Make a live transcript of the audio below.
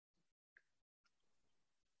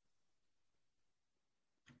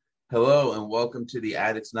Hello and welcome to the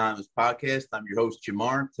Addicts Anonymous podcast. I'm your host,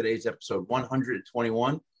 Jamar. Today's episode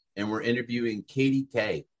 121, and we're interviewing Katie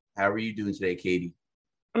K. How are you doing today, Katie?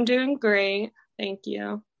 I'm doing great. Thank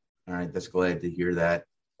you. All right, that's glad to hear that.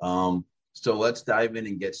 So let's dive in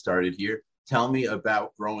and get started here. Tell me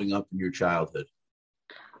about growing up in your childhood.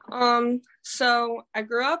 So I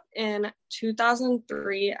grew up in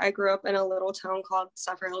 2003. I grew up in a little town called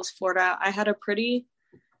Zephyrhills, Florida. I had a pretty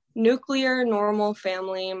nuclear, normal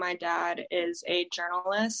family. My dad is a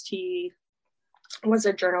journalist. He was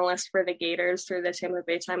a journalist for the Gators through the Tampa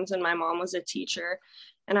Bay Times, and my mom was a teacher.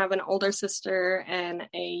 And I have an older sister and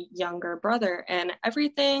a younger brother, and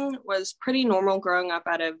everything was pretty normal growing up.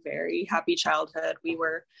 At a very happy childhood. We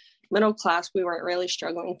were middle class. We weren't really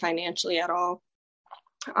struggling financially at all.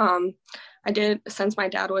 Since my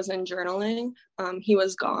dad was in journaling, he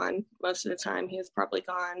was gone most of the time. He was probably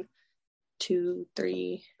gone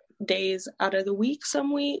 2-3 days out of the week,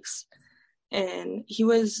 some weeks. And he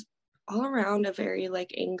was all around a very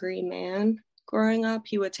angry man growing up.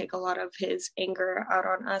 He would take a lot of his anger out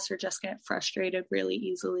on us or just get frustrated really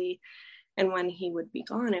easily. And when he would be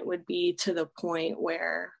gone, it would be to the point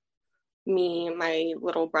where me, my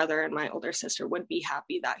little brother, and my older sister would be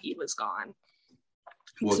happy that he was gone.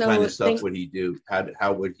 What kind of stuff would he do?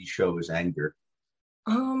 How would he show his anger?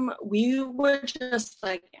 We would just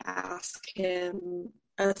ask him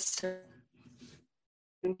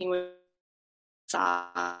he would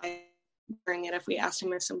sigh during it if we asked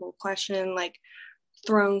him a simple question, like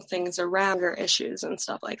throwing things around or issues and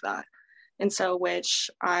stuff like that. And so,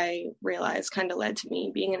 which I realized kind of led to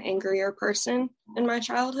me being an angrier person in my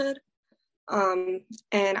childhood. And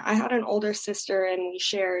I had an older sister, and we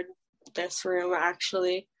shared this room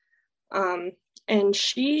actually. And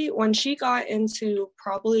when she got into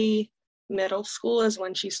probably middle school is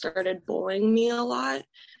when she started bullying me a lot.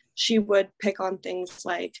 She would pick on things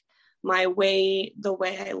like my weight, the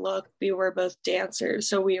way I looked. We were both dancers,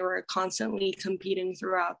 so we were constantly competing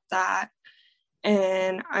throughout that.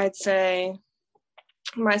 And I'd say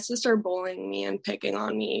my sister bullying me and picking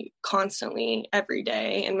on me constantly every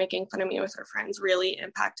day and making fun of me with her friends really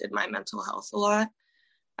impacted my mental health a lot.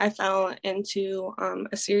 I fell into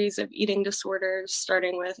a series of eating disorders,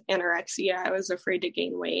 starting with anorexia. I was afraid to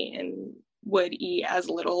gain weight and would eat as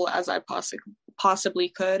little as I possibly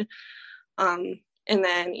could. And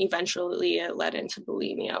then eventually it led into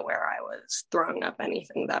bulimia, where I was throwing up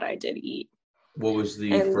anything that I did eat. What was the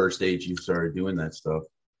first age you started doing that stuff?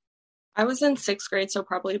 I was in 6th grade, so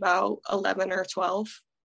probably about 11 or 12.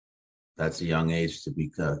 That's a young age to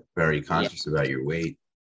be very conscious about your weight.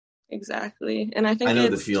 Exactly. And I know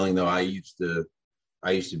the feeling though. I used to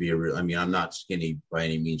be I'm not skinny by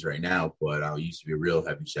any means right now, but I used to be a real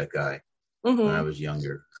heavy set guy when I was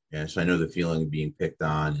younger. Yeah. So I know the feeling of being picked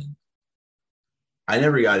on, and I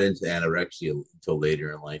never got into anorexia until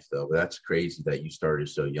later in life though, but that's crazy that you started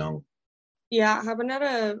so young. Yeah. I happened at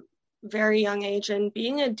a very young age, and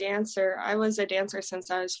being a dancer, I was a dancer since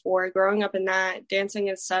I was 4. Growing up in that, dancing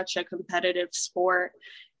is such a competitive sport.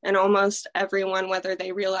 And almost everyone, whether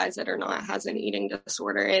they realize it or not, has an eating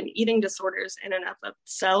disorder. And eating disorders in and of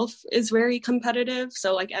itself is very competitive.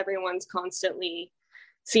 So everyone's constantly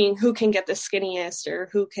seeing who can get the skinniest or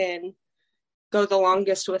who can go the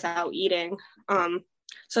longest without eating.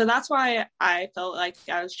 So that's why I felt like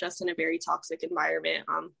I was just in a very toxic environment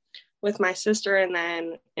with my sister, and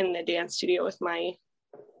then in the dance studio with my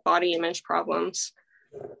body image problems,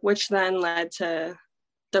 which then led to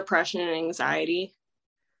depression and anxiety.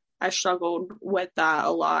 I struggled with that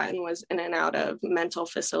a lot and was in and out of mental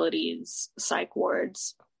facilities, psych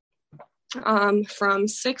wards. From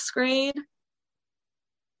 6th grade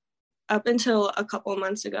up until a couple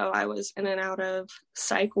months ago, I was in and out of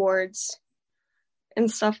psych wards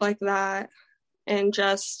and stuff like that. And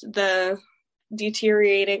just the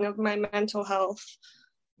deteriorating of my mental health.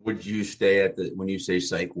 Would you stay when you say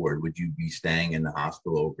psych ward, would you be staying in the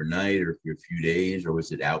hospital overnight or for a few days, or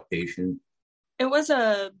was it outpatient? It was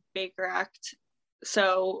a Baker Act,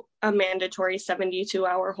 so a mandatory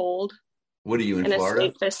 72-hour hold. What are you in Florida? A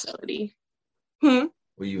state facility. Were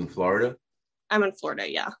you in Florida? I'm in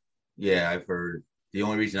Florida, yeah. Yeah, I've heard. The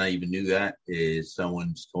only reason I even knew that is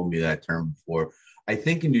someone's told me that term before. I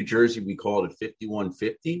think in New Jersey we call it a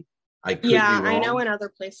 5150. I could be wrong. I know in other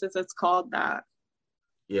places it's called that.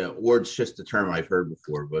 Yeah, or it's just a term I've heard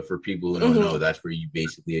before. But for people who don't know, that's where you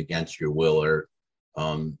basically against your will or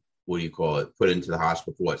what do you call it? Put into the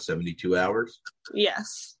hospital for 72 hours?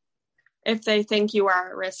 Yes. If they think you are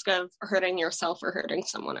at risk of hurting yourself or hurting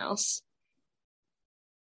someone else.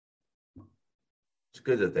 It's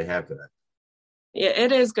good that they have that. Yeah,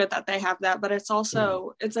 it is good that they have that, but it's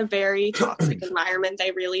also, it's a very toxic environment.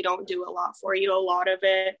 They really don't do a lot for you. A lot of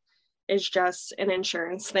it is just an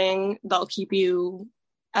insurance thing. They'll keep you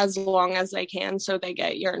as long as they can so they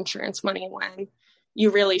get your insurance money when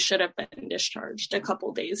you really should have been discharged a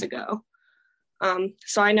couple days ago.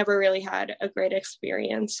 So I never really had a great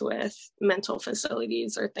experience with mental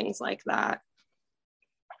facilities or things like that.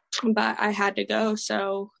 But I had to go,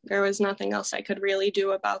 so there was nothing else I could really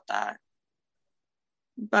do about that.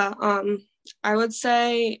 But I would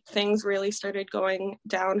say things really started going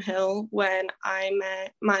downhill when I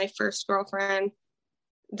met my first girlfriend.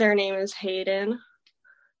 Their name is Hayden.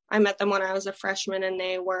 I met them when I was a freshman, and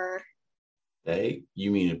they were... They?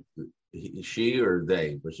 You mean she or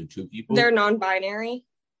they? Was it two people? They're non-binary.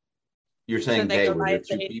 You're saying so they were there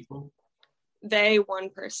two people? They, one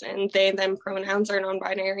person. They, them pronouns are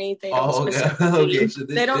non-binary. They don't specifically, okay. So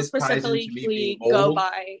they don't specifically go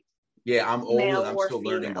by... Yeah, I'm old and I'm still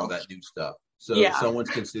learning all that new stuff. So if someone's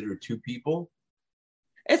considered two people?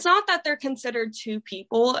 It's not that they're considered two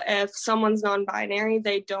people. If someone's non-binary,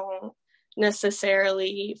 they don't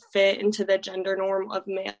necessarily fit into the gender norm of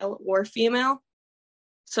male or female.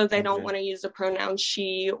 So they don't want to use the pronoun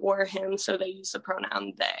she or him, so they use the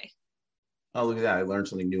pronoun they. Oh, look at that. I learn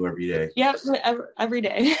something new every day. Yeah, every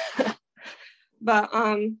day. But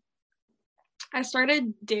I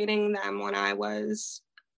started dating them when I was,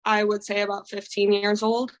 I would say, about 15 years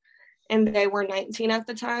old, and they were 19 at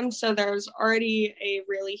the time. So there's already a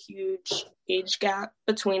really huge age gap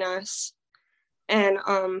between us. And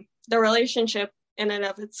the relationship in and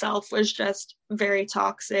of itself was just very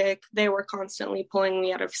toxic. They were constantly pulling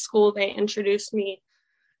me out of school. They introduced me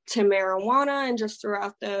to marijuana, and just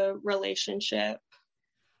throughout the relationship,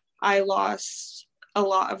 I lost a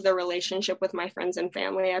lot of the relationship with my friends and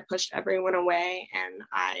family. I pushed everyone away, and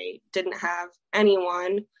I didn't have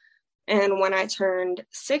anyone. And when I turned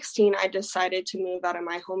 16, I decided to move out of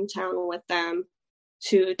my hometown with them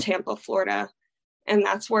to Tampa, Florida. And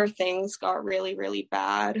that's where things got really, really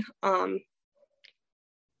bad.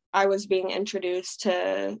 I was being introduced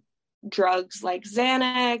to drugs like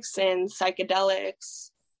Xanax and psychedelics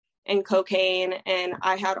and cocaine, and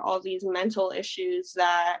I had all these mental issues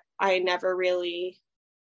that I never really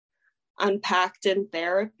unpacked in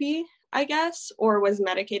therapy, I guess, or was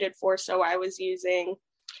medicated for. So I was using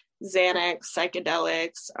Xanax,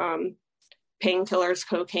 psychedelics, painkillers,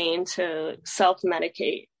 cocaine to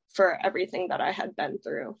self-medicate for everything that I had been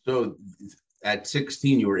through. So at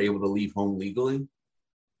 16, you were able to leave home legally?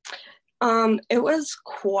 It was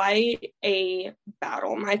quite a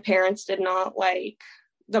battle. My parents did not like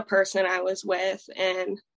the person I was with,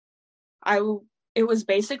 and it was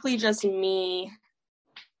basically just me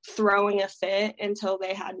throwing a fit until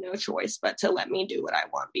they had no choice but to let me do what I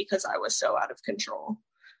want, because I was so out of control.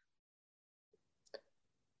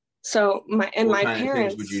 So my parents... What kind of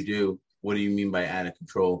things would you do? What do you mean by out of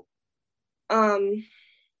control?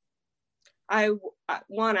 I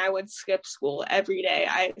would skip school every day.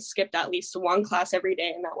 I skipped at least one class every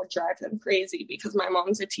day, and that would drive them crazy because my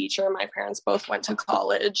mom's a teacher. My parents both went to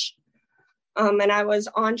college. And I was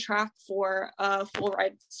on track for a full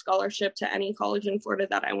ride scholarship to any college in Florida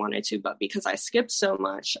that I wanted to, but because I skipped so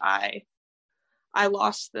much, I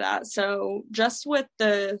lost that. So just with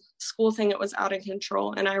the school thing, it was out of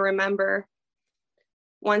control. And I remember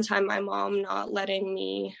one time my mom not letting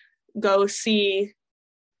me go see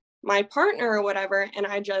my partner or whatever, and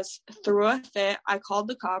I just threw a fit. I called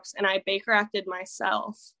the cops, and I Baker acted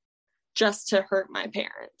myself just to hurt my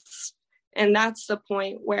parents. And that's the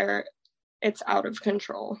point where it's out of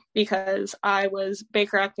control, because I was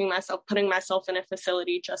Baker acting myself, putting myself in a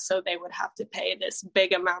facility just so they would have to pay this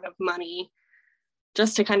big amount of money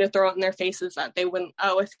just to kind of throw it in their faces that they wouldn't,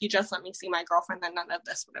 if you just let me see my girlfriend, then none of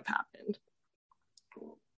this would have happened.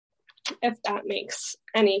 If that makes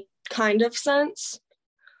any kind of sense.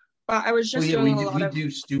 But I was just doing we do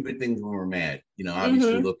stupid things when we're mad. You know,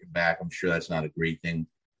 obviously looking back, I'm sure that's not a great thing.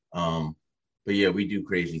 But yeah, we do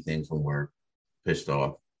crazy things when we're pissed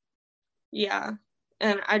off. Yeah.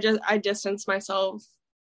 And I distanced myself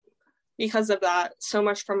because of that so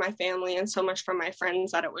much from my family and so much from my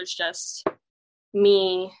friends that it was just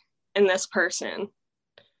me and this person.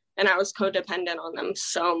 And I was codependent on them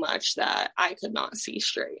so much that I could not see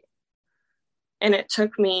straight. And it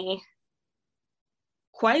took me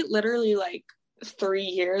quite literally like 3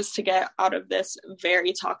 years to get out of this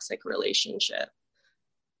very toxic relationship.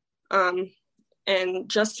 And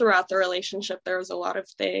just throughout the relationship, there was a lot of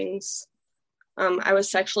things. I was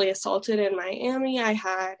sexually assaulted in Miami.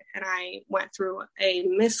 I went through a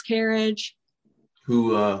miscarriage.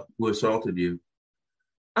 Who assaulted you?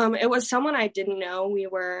 It was someone I didn't know. We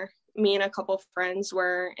were me and a couple friends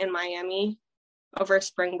were in Miami over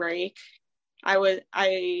spring break. I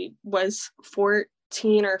was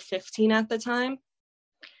 14 or 15 at the time.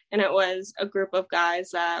 And it was a group of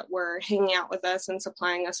guys that were hanging out with us and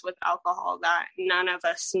supplying us with alcohol that none of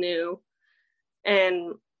us knew.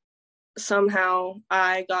 And somehow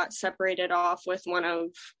I got separated off with one of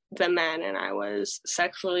the men, and I was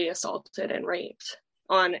sexually assaulted and raped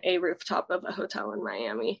on a rooftop of a hotel in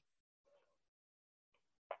Miami.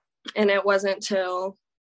 And it wasn't till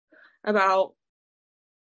about,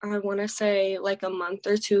 I want to say like a month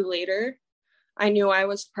or two later, I knew I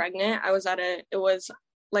was pregnant. I was it was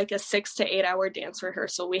like a 6 to 8 hour dance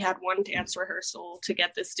rehearsal. We had one dance rehearsal to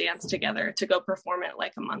get this dance together to go perform it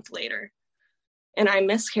like a month later. And I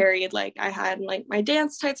miscarried. Like I had like my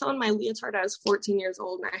dance tights on, my leotard. I was 14 years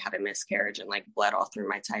old and I had a miscarriage and like bled all through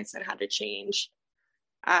my tights and had to change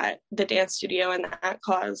at the dance studio. And that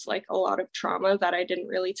caused like a lot of trauma that I didn't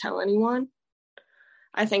really tell anyone.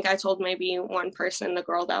 I think I told maybe one person, the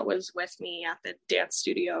girl that was with me at the dance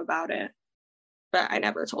studio, about it, but I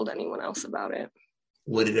never told anyone else about it.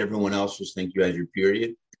 What did everyone else just think you had your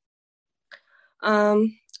period?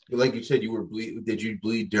 Like you said, you were bleed. Did you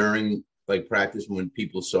bleed during like practice when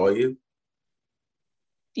people saw you?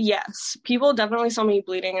 Yes, people definitely saw me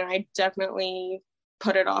bleeding, and I definitely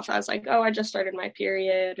put it off as like, oh, I just started my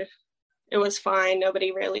period. It was fine.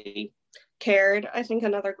 Nobody really cared. I think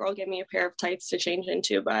another girl gave me a pair of tights to change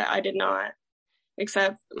into, but I did not.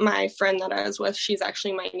 Except my friend that I was with, she's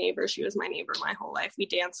actually my neighbor. She was my neighbor my whole life. We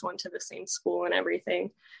danced, went to the same school and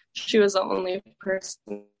everything. She was the only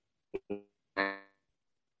person I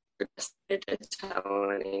decided to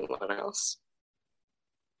tell anyone else.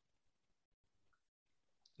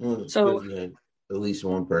 Well, so at least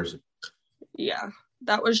one person. Yeah,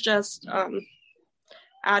 that was just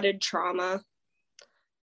added trauma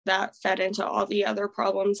that fed into all the other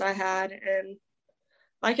problems I had. And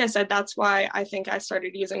like I said, that's why I think I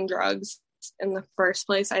started using drugs in the first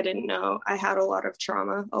place. I didn't know I had a lot of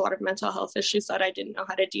trauma, a lot of mental health issues that I didn't know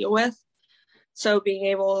how to deal with. So being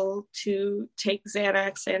able to take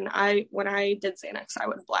Xanax, and when I did Xanax, I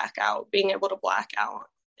would black out. Being able to black out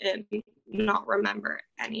and not remember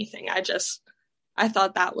anything. I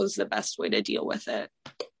thought that was the best way to deal with it,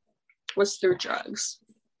 was through drugs.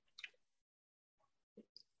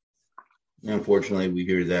 Unfortunately, we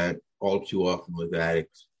hear that all too often with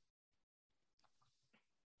addicts.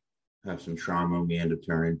 Have some trauma, we end up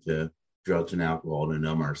turning to drugs and alcohol to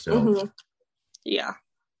numb ourselves. Mm-hmm. Yeah.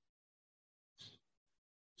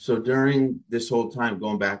 So during this whole time,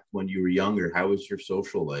 going back when you were younger, how was your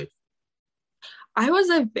social life? I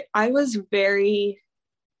was very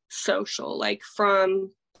social. Like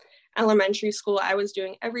from elementary school, I was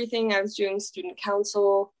doing everything. I was doing student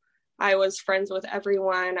council. I was friends with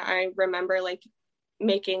everyone. I remember like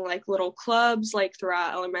making like little clubs like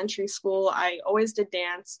throughout elementary school. I always did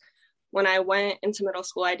dance. When I went into middle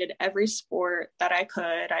school, I did every sport that I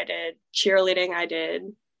could. I did cheerleading. I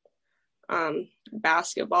did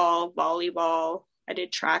basketball, volleyball. I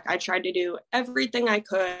did track. I tried to do everything I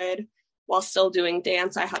could while still doing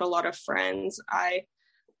dance. I had a lot of friends. I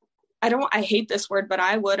hate this word, but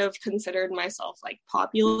I would have considered myself like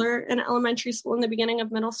popular in elementary school in the beginning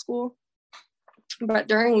of middle school. But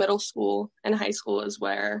during middle school and high school is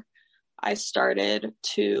where I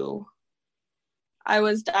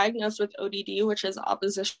was diagnosed with ODD, which is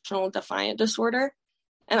oppositional defiant disorder.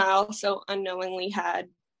 And I also unknowingly had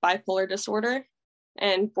bipolar disorder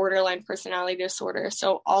and borderline personality disorder.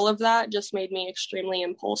 So all of that just made me extremely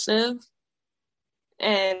impulsive.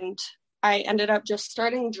 And I ended up just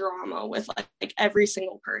starting drama with like every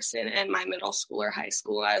single person in my middle school or high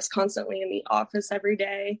school. I was constantly in the office every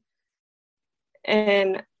day.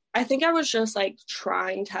 And I think I was just like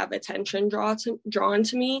trying to have attention drawn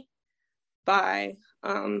to me by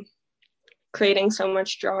creating so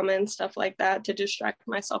much drama and stuff like that to distract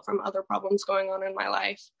myself from other problems going on in my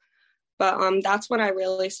life. But that's when I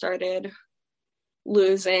really started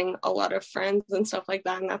losing a lot of friends and stuff like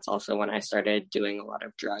that. And that's also when I started doing a lot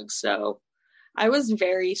of drugs. So I was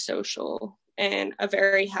very social and a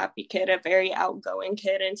very happy kid, a very outgoing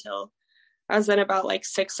kid until I was in about like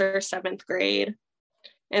 6th or 7th grade.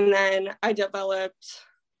 And then I developed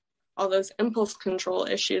all those impulse control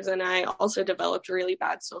issues. And I also developed really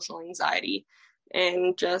bad social anxiety.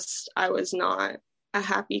 And I was not a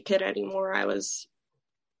happy kid anymore. I was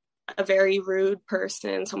a very rude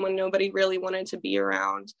person, someone nobody really wanted to be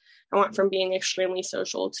around. I went from being extremely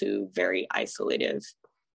social to very isolated.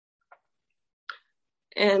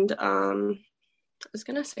 And I was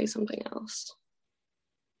going to say something else.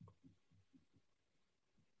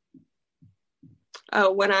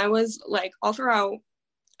 When I was like all throughout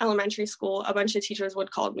elementary school, a bunch of teachers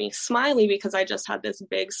would call me Smiley because I just had this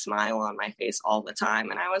big smile on my face all the time.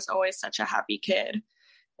 And I was always such a happy kid.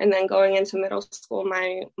 And then going into middle school,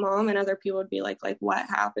 my mom and other people would be like, what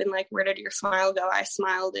happened? Like, where did your smile go? I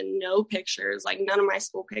smiled in no pictures, like none of my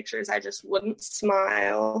school pictures. I just wouldn't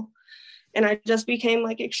smile. And I just became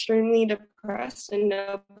like extremely depressed and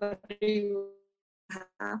nobody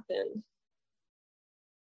happened.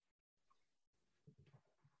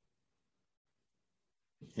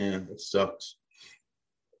 Yeah, it sucks.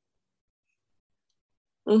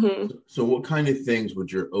 Mm-hmm. So what kind of things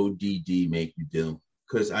would your ODD make you do?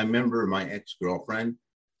 Because I remember my ex-girlfriend,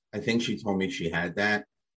 I think she told me she had that.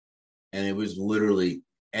 And it was literally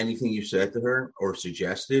anything you said to her or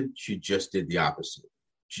suggested, she just did the opposite.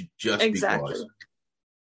 She just exactly. Because.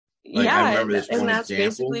 Like, yeah, I remember this and that's example.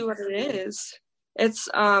 Basically what it is. It's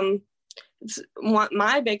my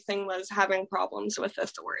big thing was having problems with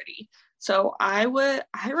authority. So I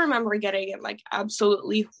remember getting in like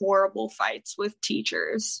absolutely horrible fights with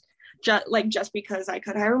teachers. Just because I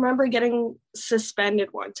could. I remember getting suspended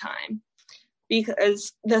one time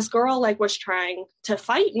because this girl like was trying to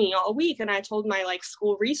fight me all week, and I told my like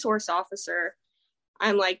school resource officer,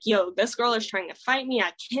 I'm like, yo, this girl is trying to fight me.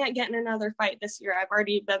 I can't get in another fight this year. I've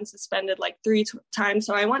already been suspended like 3 times.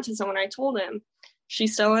 So I went to someone, I told him. She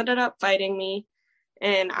still ended up fighting me,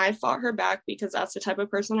 and I fought her back because that's the type of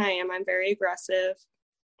person I am. I'm very aggressive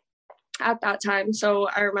at that time. So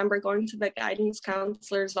I remember going to the guidance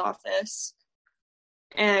counselor's office,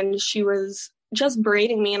 and she was just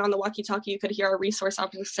berating me. And on the walkie-talkie, you could hear our resource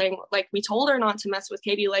officer saying, like, we told her not to mess with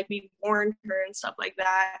Katie, like we warned her and stuff like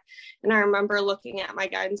that. And I remember looking at my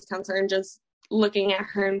guidance counselor and just looking at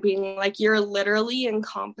her and being like, you're literally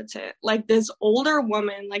incompetent. Like, this older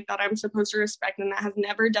woman like that I'm supposed to respect and that has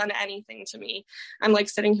never done anything to me, I'm like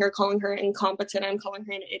sitting here calling her incompetent. I'm calling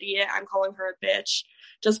her an idiot. I'm calling her a bitch,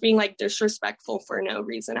 just being like disrespectful for no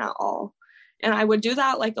reason at all. And I would do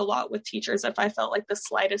that like a lot with teachers. If I felt like the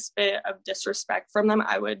slightest bit of disrespect from them,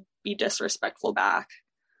 I would be disrespectful back.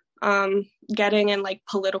 Getting in like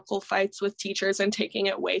political fights with teachers and taking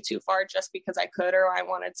it way too far just because I could or I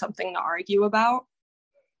wanted something to argue about.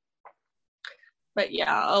 But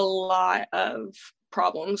yeah, a lot of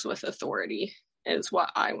problems with authority is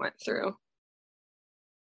what I went through.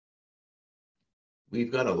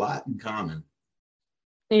 We've got a lot in common.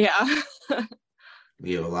 Yeah.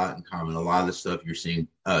 We have a lot in common. A lot of the stuff you're saying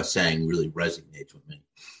really resonates with me.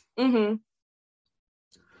 Mm-hmm.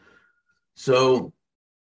 So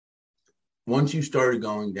once you started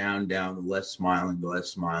going down, the less smiling,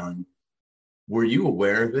 were you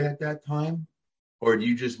aware of it at that time? Or do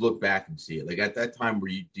you just look back and see it? Like at that time,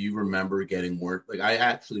 do you remember getting worse? Like I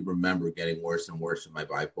actually remember getting worse and worse in my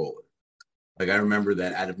bipolar. Like I remember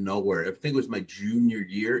that out of nowhere, I think it was my junior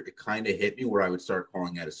year, it kind of hit me where I would start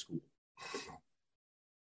calling out of school.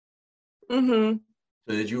 Mm-hmm.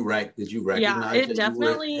 So did you recognize that you were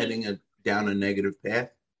heading down a negative path?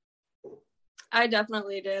 I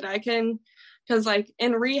definitely did. Because like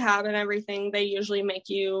in rehab and everything, they usually make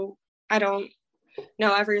you, I don't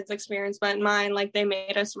know everyone's experience, but in mine, like they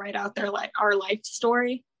made us write out our life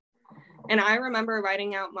story. And I remember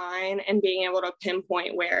writing out mine and being able to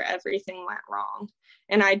pinpoint where everything went wrong.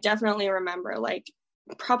 And I definitely remember like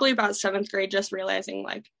probably about 7th grade, just realizing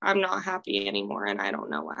like I'm not happy anymore and I don't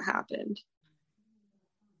know what happened.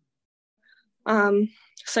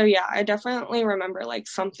 So yeah, I definitely remember like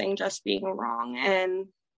something just being wrong. And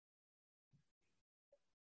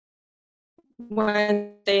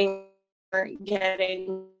when things aren't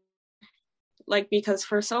getting like, because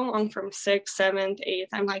for so long from 6th, 7th, 8th,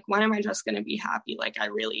 I'm like, when am I just going to be happy? Like, I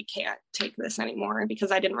really can't take this anymore,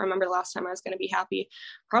 because I didn't remember the last time I was going to be happy.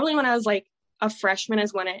 Probably when I was like a freshman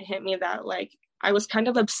is when it hit me that like I was kind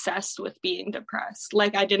of obsessed with being depressed.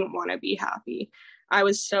 Like I didn't want to be happy. I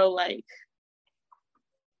was so like,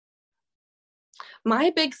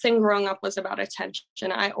 my big thing growing up was about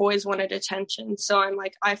attention. I always wanted attention. So I'm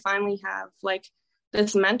like, I finally have like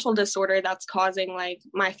this mental disorder that's causing like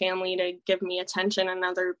my family to give me attention and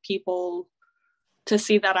other people to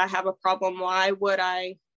see that I have a problem. Why would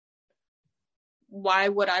I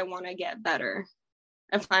want to get better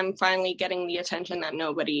if I'm finally getting the attention that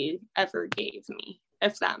nobody ever gave me,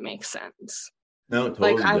 if that makes sense? No, it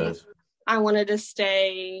totally does. I wanted to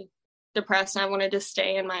stay depressed. And I wanted to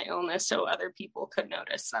stay in my illness so other people could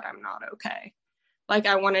notice that I'm not okay. Like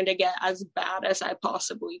I wanted to get as bad as I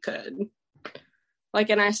possibly could. Like,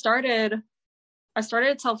 and I started I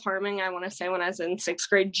started self-harming, I want to say, when I was in 6th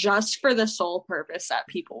grade, just for the sole purpose that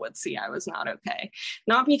people would see I was not okay.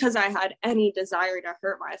 Not because I had any desire to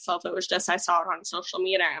hurt myself. It was just I saw it on social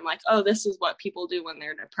media. I'm like, oh, this is what people do when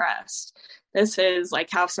they're depressed. This is like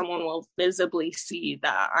how someone will visibly see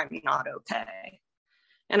that I'm not okay.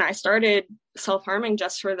 And I started self-harming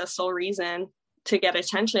just for the sole reason to get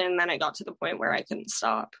attention. And then it got to the point where I couldn't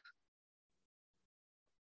stop.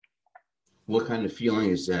 What kind of feeling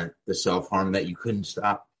is that, the self-harm that you couldn't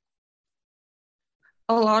stop?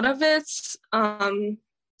 A lot of it's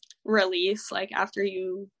release, like after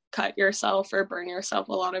you cut yourself or burn yourself,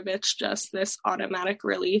 a lot of it's just this automatic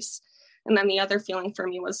release. And then the other feeling for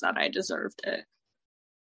me was that I deserved it,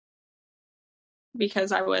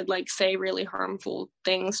 because I would like say really harmful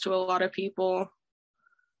things to a lot of people,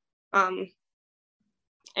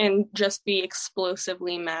 and just be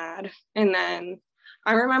explosively mad. And then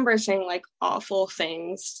I remember saying like awful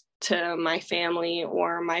things to my family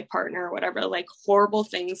or my partner or whatever, like horrible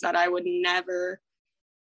things that I would never,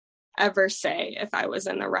 ever say if I was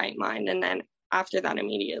in the right mind. And then after that,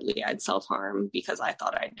 immediately I'd self-harm because I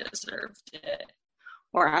thought I deserved it.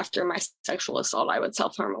 Or after my sexual assault, I would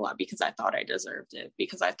self-harm a lot because I thought I deserved it,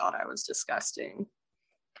 because I thought I was disgusting.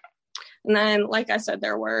 And then, like I said,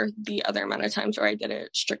 there were the other amount of times where I did it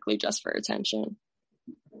strictly just for attention.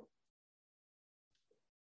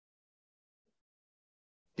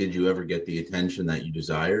 Did you ever get the attention that you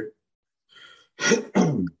desired?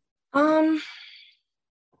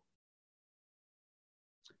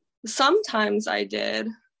 Sometimes I did.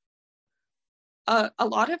 A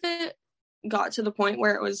lot of it got to the point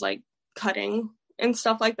where it was like cutting and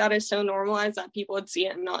stuff like that is so normalized that people would see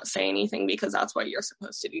it and not say anything, because that's what you're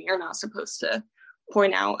supposed to do. You're not supposed to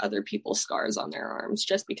point out other people's scars on their arms,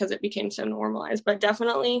 just because it became so normalized. But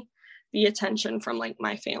definitely the attention from like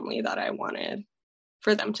my family that I wanted,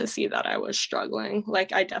 for them to see that I was struggling.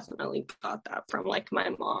 Like I definitely got that from like my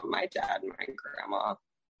mom, my dad, my grandma.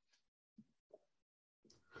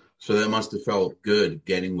 So that must have felt good,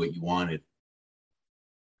 getting what you wanted.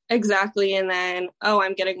 Exactly. And then, oh,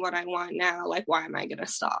 I'm getting what I want now. Like, why am I going to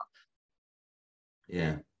stop?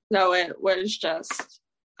 Yeah. So it was just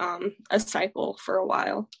a cycle for a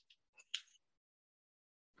while.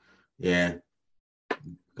 Yeah.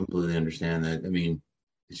 Completely understand that. I mean,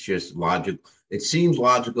 it's just logic. It seems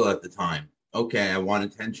logical at the time. Okay, I want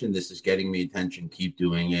attention. This is getting me attention. Keep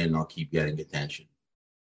doing it and I'll keep getting attention.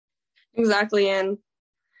 Exactly. And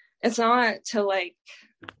it's not to like,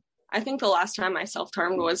 I think the last time I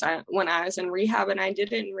self-harmed was when I was in rehab, and I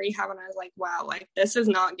did it in rehab, and I was like, wow, like this is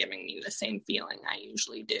not giving me the same feeling I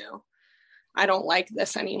usually do. I don't like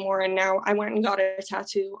this anymore. And now I went and got a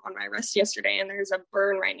tattoo on my wrist yesterday, and there's a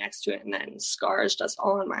burn right next to it, and then scars just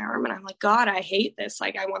all on my arm. And I'm like, God, I hate this.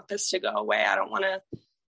 Like, I want this to go away. I don't want to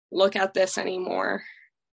look at this anymore.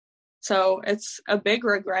 So it's a big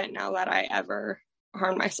regret now that I ever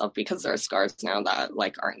harm myself, because there are scars now that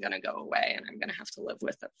like aren't going to go away, and I'm going to have to live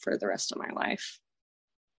with it for the rest of my life.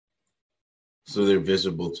 So they're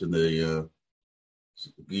visible to the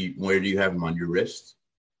where do you have them, on your wrist?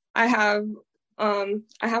 I have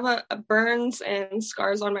a burns and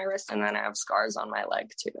scars on my wrist, and then I have scars on my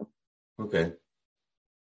leg too. Okay.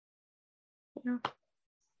 Yeah.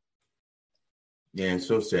 Yeah, it's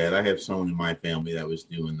so sad. I have someone in my family that was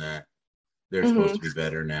doing that. They're supposed to be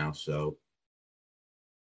better now, so.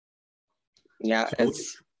 Yeah,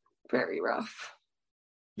 it's very rough.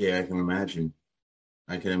 Yeah, I can imagine.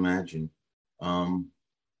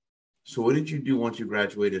 So what did you do once you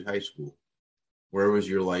graduated high school? Where was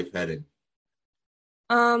your life heading?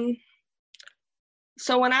 So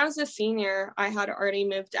when I was a senior, I had already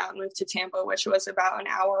moved to Tampa, which was about an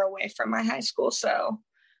hour away from my high school. So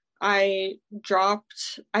I didn't drop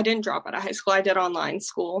out of high school. I did online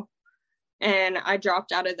school. And I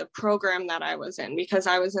dropped out of the program that I was in, because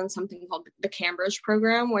I was in something called the Cambridge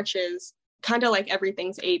program, which is kind of like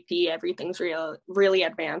everything's AP, everything's really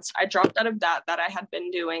advanced. I dropped out of that I had been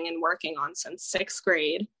doing and working on since 6th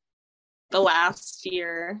grade, the last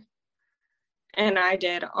year. And I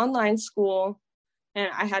did online school, and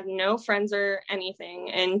I had no friends or anything.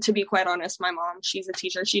 And to be quite honest, my mom, she's a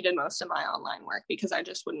teacher. She did most of my online work, because I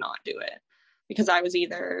just would not do it, because I was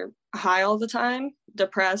either high all the time,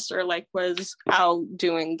 depressed, or like was out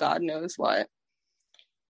doing God knows what.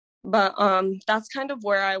 But that's kind of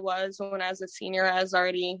where I was when I was a senior. I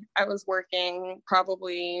was working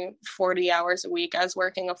probably 40 hours a week. I was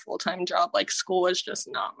working a full-time job. Like, school was just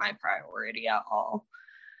not my priority at all.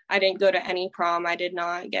 I didn't go to any prom. I did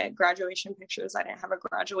not get graduation pictures. I didn't have a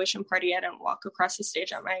graduation party. I didn't walk across the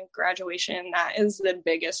stage at my graduation. That is the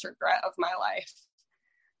biggest regret of my life.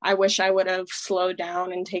 I wish I would have slowed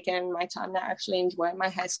down and taken my time to actually enjoy my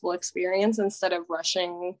high school experience instead of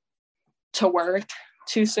rushing to work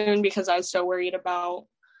too soon because I was so worried about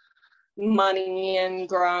money and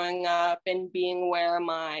growing up and being where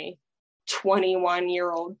my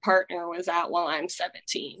 21-year-old partner was at while I'm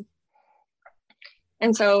 17.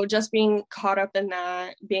 And so just being caught up in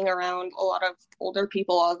that, being around a lot of older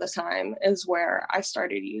people all the time is where I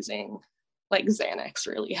started using like Xanax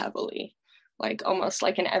really heavily, like almost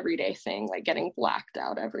like an everyday thing, like getting blacked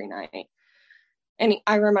out every night. And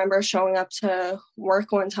I remember showing up to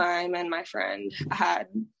work one time and my friend had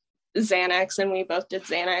Xanax and we both did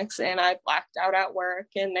Xanax and I blacked out at work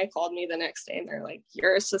and they called me the next day and they're like,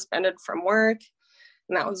 you're suspended from work.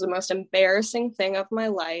 And that was the most embarrassing thing of my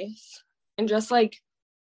life. And just like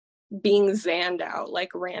being zanned out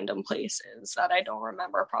like random places that I don't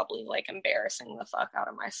remember, probably like embarrassing the fuck out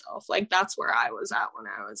of myself. Like that's where I was at when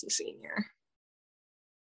I was a senior.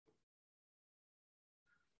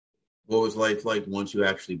 What was life like once you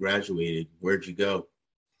actually graduated? Where'd you go?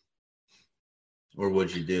 Or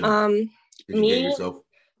what'd you do? Did you get yourself?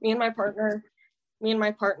 Me and my partner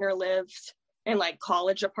lived in like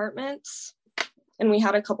college apartments. And we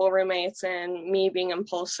had a couple roommates, and me being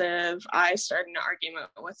impulsive, I started an argument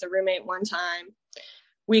with the roommate one time.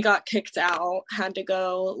 We got kicked out, had to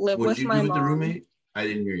go live with my mom. What'd you do with the roommate? I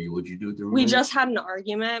didn't hear you. What'd you do with the roommate? We just had an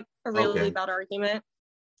argument, a really bad argument,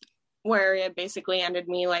 where it basically ended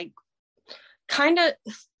me like kind of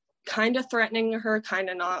threatening her,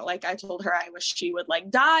 kind of not. Like I told her I wish she would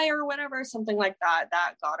like die or whatever, something like that.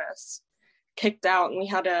 That got us kicked out, and we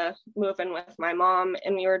had to move in with my mom,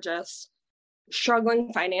 and we were just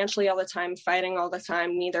struggling financially all the time, fighting all the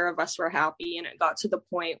time. Neither of us were happy, and it got to the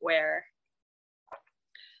point where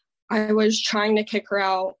I was trying to kick her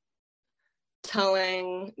out,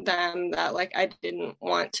 telling them that like I didn't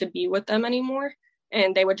want to be with them anymore,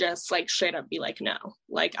 and they would just like straight up be like, no,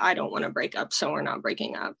 like I don't want to break up, so we're not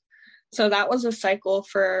breaking up. So that was a cycle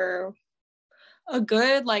for a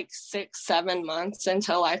good like 6-7 months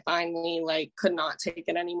until I finally like could not take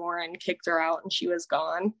it anymore and kicked her out, and she was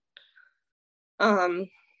gone.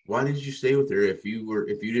 Why did you stay with her if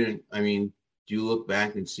you didn't, I mean, do you look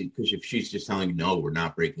back and see, because if she's just telling you, no, we're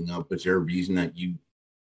not breaking up, is there a reason that you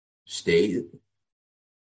stayed?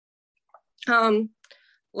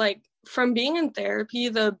 Like from being in therapy,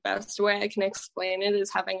 the best way I can explain it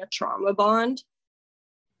is having a trauma bond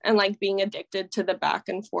and like being addicted to the back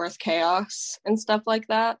and forth chaos and stuff like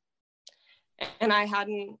that. And I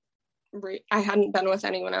hadn't been with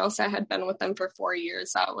anyone else. I had been with them for 4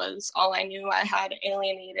 years. That was all I knew. I had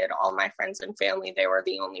alienated all my friends and family. They were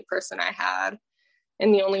the only person I had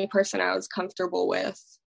and the only person I was comfortable with.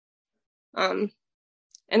 And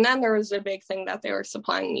then there was a big thing that they were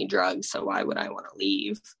supplying me drugs. So why would I want to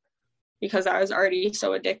leave? Because I was already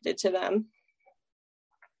so addicted to them.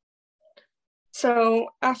 So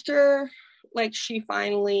after like she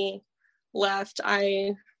finally left,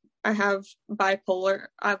 I have bipolar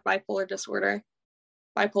disorder,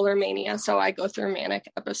 bipolar mania. So I go through manic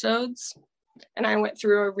episodes, and I went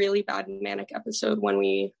through a really bad manic episode when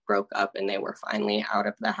we broke up and they were finally out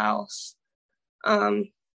of the house.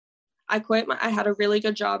 I quit. I had a really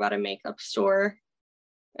good job at a makeup store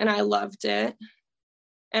and I loved it.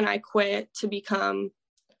 And I quit to become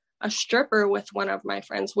a stripper with one of my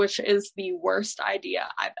friends, which is the worst idea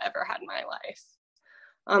I've ever had in my life.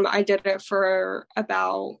 I did it for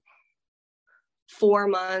about 4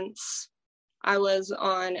 months. I was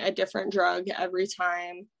on a different drug every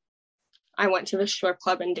time I went to the strip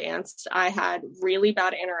club and danced. I had really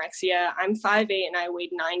bad anorexia. I'm 5'8" and I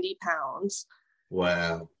weighed 90 pounds.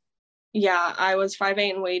 Wow. Yeah, I was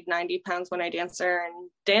 5'8" and weighed 90 pounds when I danced there. And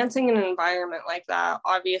dancing in an environment like that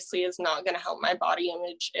obviously is not going to help my body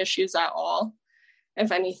image issues at all.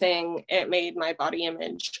 If anything, it made my body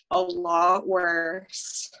image a lot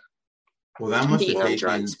worse. Well, that must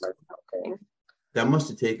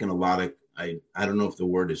have taken a lot of, I don't know if the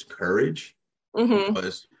word is courage,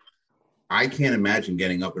 because I can't imagine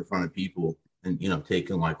getting up in front of people and,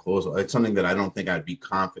 taking my clothes off. It's something that I don't think I'd be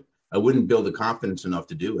confident. I wouldn't build the confidence enough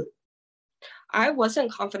to do it. I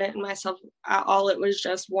wasn't confident in myself at all. It was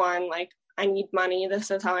just one, like, I need money. This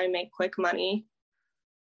is how I make quick money.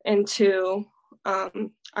 And two, I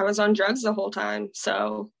was on drugs the whole time.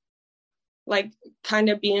 So like kind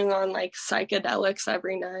of being on like psychedelics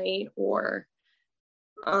every night or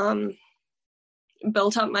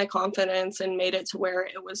built up my confidence and made it to where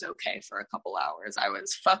it was okay for a couple hours. I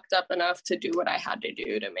was fucked up enough to do what I had to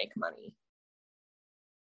do to make money.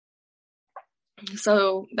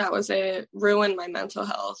 So that was it. Ruined my mental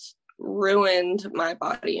health, ruined my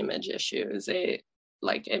body image issues. It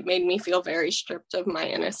like, it made me feel very stripped of my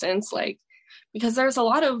innocence, like, because there's a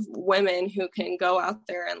lot of women who can go out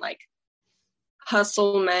there and like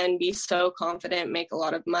hustle men, be so confident, make a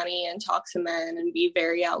lot of money, and talk to men and be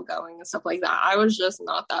very outgoing and stuff like that. I was just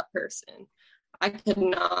not that person. I could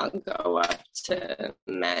not go up to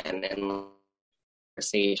men in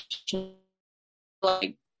conversation.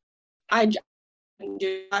 Like, I couldn't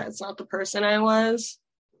do that. It's not the person I was.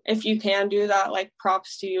 If you can do that, like,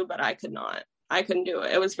 props to you, but I could not. I couldn't do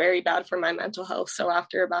it. It was very bad for my mental health. So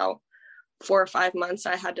after about 4 or 5 months,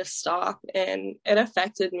 I had to stop, and it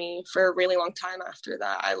affected me for a really long time after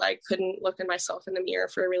that. I like couldn't look at myself in the mirror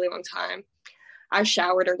for a really long time. I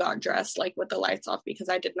showered or got dressed like with the lights off because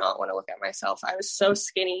I did not want to look at myself. I was so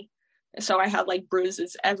skinny. So I had like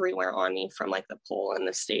bruises everywhere on me from like the pole and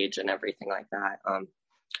the stage and everything like that.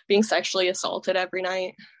 Being sexually assaulted every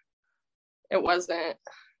night,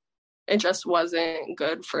 it just wasn't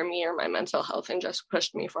good for me or my mental health, and just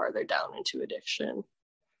pushed me farther down into addiction.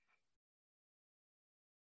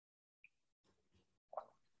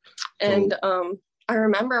 And I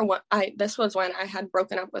remember this was when I had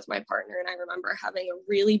broken up with my partner, and I remember having a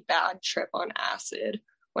really bad trip on acid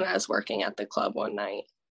when I was working at the club one night.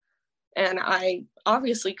 And I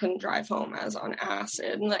obviously couldn't drive home as on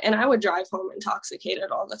acid, and I would drive home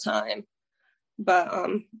intoxicated all the time. But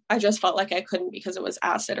I just felt like I couldn't because it was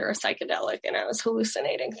acid or a psychedelic, and I was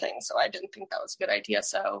hallucinating things. So I didn't think that was a good idea.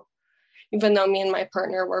 So even though me and my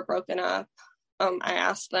partner were broken up, I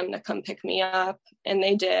asked them to come pick me up, and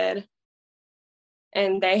they did.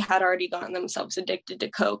 And they had already gotten themselves addicted to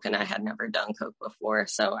Coke, and I had never done Coke before.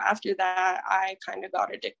 So after that, I kind of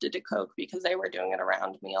got addicted to Coke because they were doing it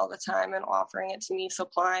around me all the time and offering it to me,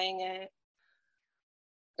 supplying it.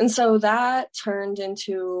 And so that turned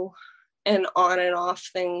into an on and off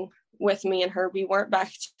thing with me and her. We weren't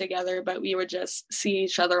back together, but we would just see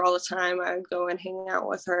each other all the time. I would go and hang out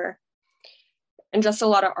with her, and just a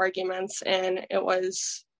lot of arguments. And it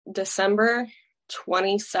was December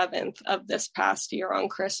 27th of this past year on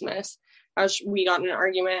Christmas. We got in an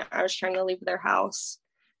argument. I was trying to leave their house,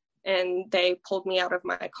 and they pulled me out of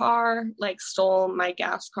my car, like stole my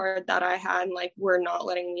gas card that I had, and like were not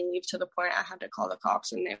letting me leave, to the point I had to call the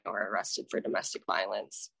cops, and they were arrested for domestic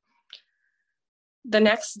violence. The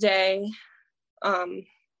next day,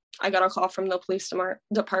 I got a call from the police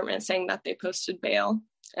department saying that they posted bail,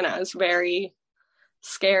 and I was very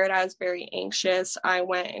scared. I was very anxious. I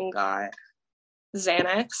went and got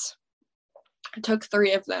Xanax. I took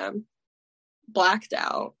 3 of them, blacked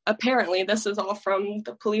out. Apparently, this is all from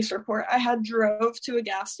the police report. I had drove to a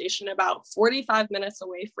gas station about 45 minutes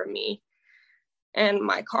away from me, and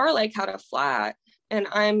my car like had a flat, and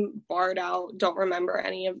I'm barred out, don't remember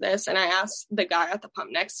any of this. And I asked the guy at the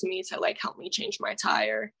pump next to me to like help me change my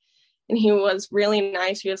tire, and he was really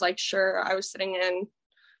nice. He was like, sure. I was sitting in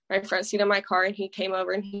my front seat of my car, and he came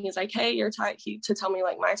over and he's like, hey, your tire, to tell me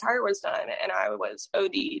like my tire was done, and I was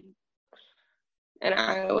OD'd, and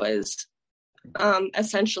I was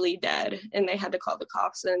essentially dead, and they had to call the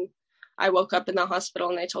cops. And I woke up in the hospital,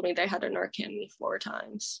 and they told me they had to Narcan me 4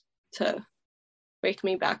 times to wake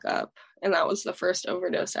me back up, and that was the first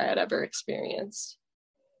overdose I had ever experienced.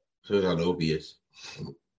 So it was on opiates?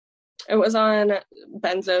 It was on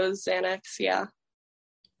benzos, Xanax, yeah.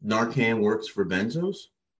 Narcan works for benzos?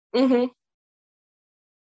 Mm-hmm.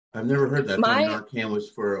 I've never heard that. Narcan was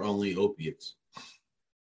for only opiates.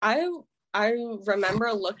 I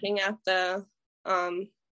remember looking at the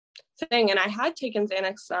thing, and I had taken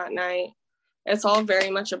Xanax that night. It's all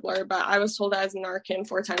very much a blur, but I was told I was Narcan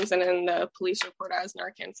 4 times, and in the police report I was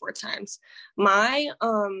Narcan 4 times. My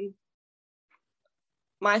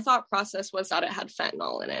thought process was that it had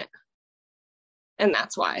fentanyl in it, and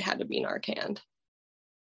that's why I had to be Narcaned.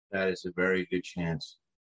 That is a very good chance.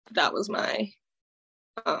 That was my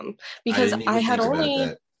because I had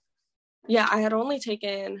only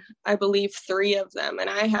taken, I believe, 3 of them, and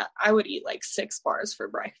I would eat like 6 bars for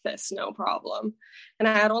breakfast, no problem. And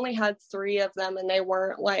I had only had 3 of them, and they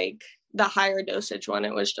weren't like the higher dosage one.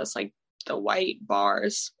 It was just like the white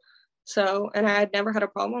bars. So, and I had never had a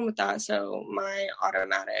problem with that. So my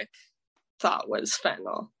automatic thought was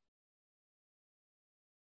fentanyl.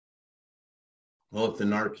 Well, if the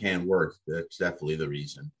Narcan worked, that's definitely the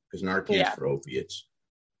reason, because Narcan's for opiates.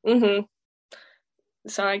 Mm-hmm.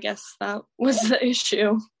 So I guess that was the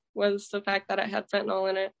issue, was the fact that it had fentanyl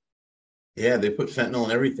in it. Yeah, they put fentanyl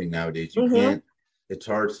in everything nowadays. You can't, it's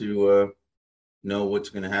hard to know what's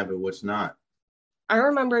going to have it, what's not. I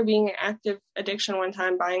remember being an active addiction one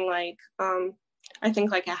time, buying like, I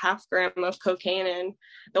think like a 0.5 gram of cocaine. And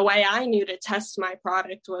the way I knew to test my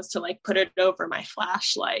product was to like put it over my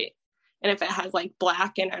flashlight. And if it had like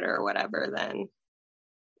black in it or whatever, then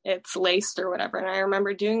it's laced or whatever. And I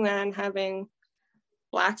remember doing that and having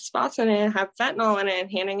black spots in it, have fentanyl in it,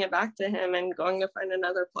 and handing it back to him and going to find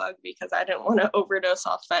another plug because I didn't want to overdose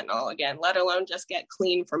off fentanyl again, let alone just get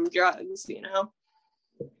clean from drugs, you know?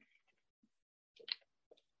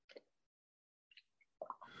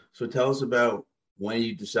 So tell us about when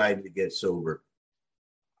you decided to get sober.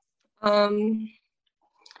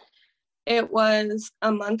 It was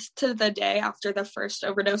a month to the day after the first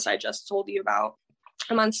overdose I just told you about.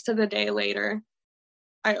 A month to the day later,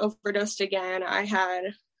 I overdosed again. I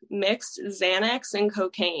had mixed Xanax and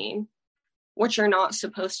cocaine, which you're not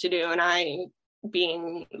supposed to do. And I,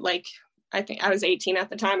 being like, I think I was 18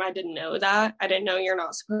 at the time, I didn't know that. I didn't know you're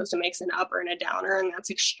not supposed to mix an upper and a downer, and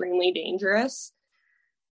that's extremely dangerous.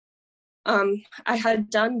 I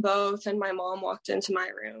had done both, and my mom walked into my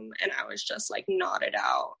room and I was just like nodded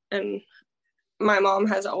out. And my mom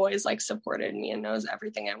has always like supported me and knows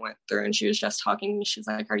everything I went through. And she was just talking to me. She's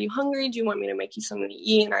like, "Are you hungry? Do you want me to make you something to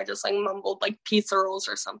eat?" And I just like mumbled like pizza rolls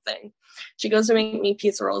or something. She goes to make me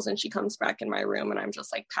pizza rolls and she comes back in my room and I'm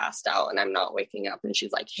just like passed out and I'm not waking up. And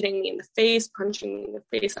she's like hitting me in the face, punching me in the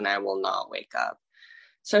face, and I will not wake up.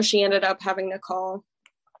 So she ended up having to call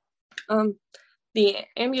the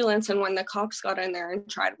ambulance, and when the cops got in there and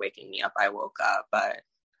tried waking me up, I woke up, but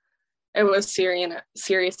it was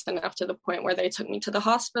serious enough to the point where they took me to the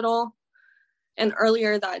hospital. And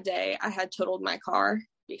earlier that day, I had totaled my car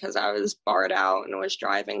because I was barred out and was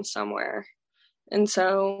driving somewhere. And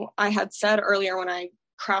so I had said earlier when I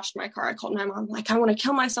crashed my car, I called my mom, like, I want to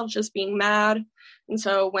kill myself just being mad. And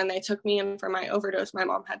so when they took me in for my overdose, my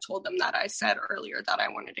mom had told them that I said earlier that I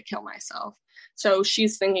wanted to kill myself. So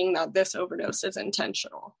she's thinking that this overdose is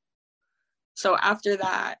intentional. So after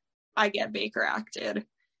that, I get Baker acted.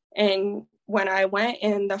 And when I went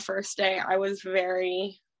in the first day, I was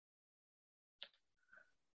very,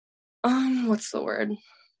 what's the word?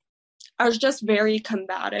 I was just very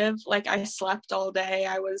combative. Like, I slept all day.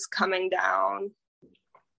 I was coming down.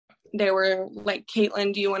 They were like,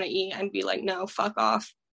 "Caitlin, do you want to eat?" And be like, "No, fuck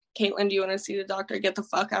off." "Caitlin, do you want to see the doctor?" "Get the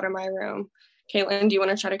fuck out of my room." "Caitlin, do you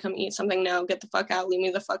want to try to come eat something?" "No, get the fuck out. Leave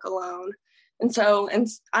me the fuck alone." And so,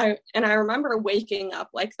 I remember waking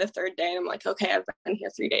up like the third day and I'm like, okay, I've been here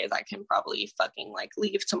 3 days. I can probably fucking like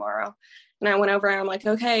leave tomorrow. And I went over and I'm like,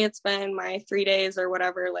 okay, it's been my 3 days or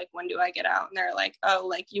whatever. Like, when do I get out? And they're like, "Oh,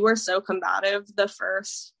 like you were so combative the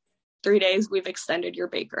first 3 days, we've extended your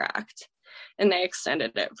Baker Act." And they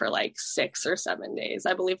extended it for like 6 or 7 days.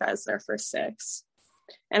 I believe I was there for 6.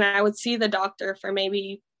 And I would see the doctor for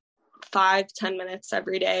maybe 5-10 minutes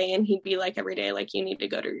every day, and he'd be like every day, like, "You need to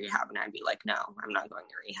go to rehab." And I'd be like, "No, I'm not going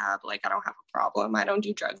to rehab. Like, I don't have a problem. I don't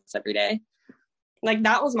do drugs every day." Like,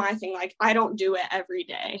 that was my thing. Like, I don't do it every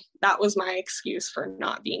day. That was my excuse for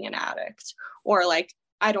not being an addict. Or like,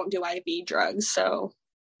 I don't do IV drugs, so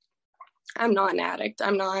I'm not an addict.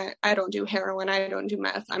 I don't do heroin. I don't do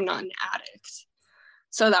meth. I'm not an addict.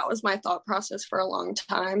 So that was my thought process for a long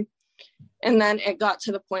time. And then it got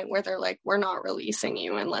to the point where they're like, "We're not releasing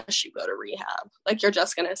you unless you go to rehab. Like, you're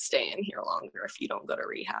just going to stay in here longer if you don't go to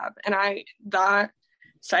rehab." And that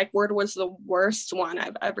psych ward was the worst one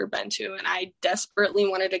I've ever been to. And I desperately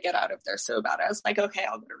wanted to get out of there so bad. I was like, okay,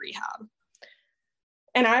 I'll go to rehab.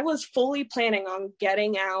 And I was fully planning on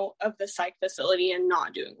getting out of the psych facility and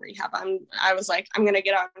not doing rehab. I was like, I'm going to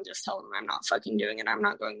get out and just tell them I'm not fucking doing it. I'm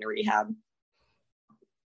not going to rehab.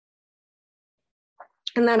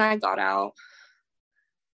 And then I got out,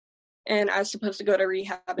 and I was supposed to go to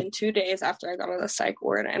rehab in 2 days after I got out of the psych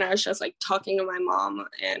ward. And I was just like talking to my mom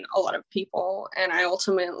and a lot of people. And I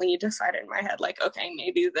ultimately decided in my head, like, okay,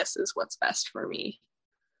 maybe this is what's best for me.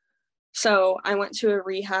 So I went to a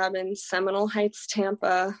rehab in Seminole Heights,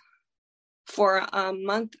 Tampa for a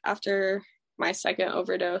month after my second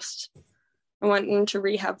overdose. I went into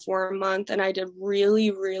rehab for a month and I did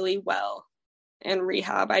really, really well in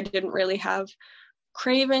rehab. I didn't really have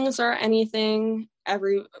cravings or anything.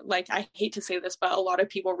 I hate to say this, but a lot of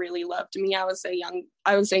people really loved me. I was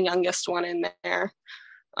the youngest one in there.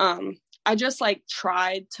 I just like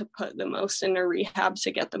tried to put the most into rehab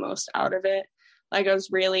to get the most out of it. Like, I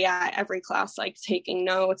was really at every class, like taking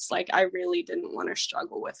notes. Like, I really didn't want to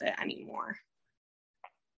struggle with it anymore.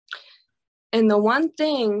 And the one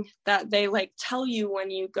thing that they like tell you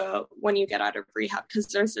when you get out of rehab, because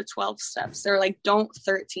there's the 12 steps, they're like, don't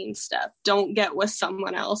 13 step, don't get with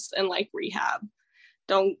someone else in like rehab.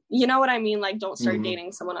 Don't, you know what I mean? Like, don't start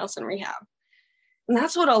dating someone else in rehab. And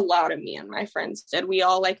that's what a lot of me and my friends did. We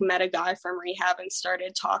all like met a guy from rehab and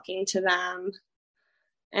started talking to them.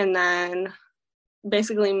 And then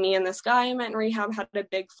basically me and this guy I met in rehab had a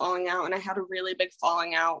big falling out, and I had a really big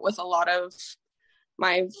falling out with a lot of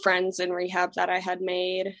my friends in rehab that I had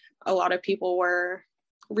made, a lot of people were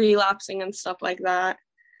relapsing and stuff like that.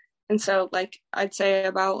 And so like I'd say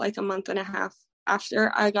about like a month and a half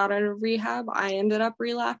after I got out of rehab, I ended up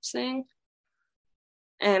relapsing.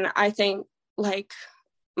 And I think like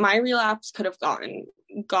my relapse could have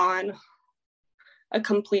gone a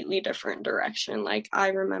completely different direction. Like I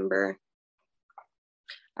remember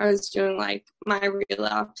I was doing like, my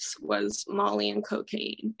relapse was Molly and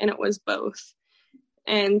cocaine, and it was both.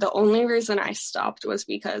 And the only reason I stopped was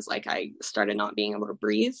because like I started not being able to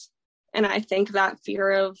breathe. And I think that fear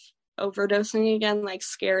of overdosing again like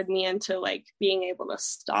scared me into like being able to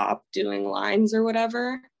stop doing lines or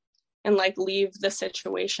whatever and like leave the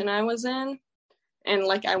situation I was in. And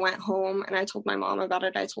like I went home and I told my mom about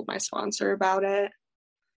it. I told my sponsor about it,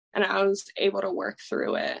 and I was able to work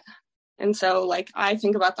through it. And so like I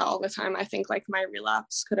think about that all the time. I think like my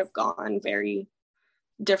relapse could have gone very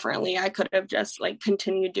differently. I could have just like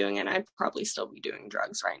continued doing it. I'd probably still be doing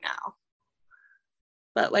drugs right now.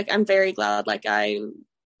 But like I'm very glad like I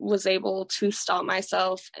was able to stop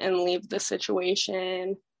myself and leave the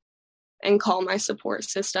situation and call my support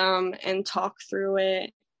system and talk through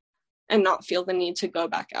it and not feel the need to go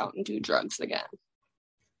back out and do drugs again.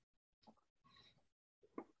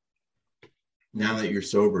 Now that you're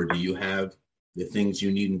sober, do you have the things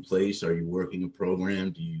you need in place? Are you working a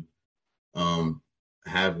program? Do you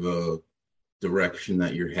have a direction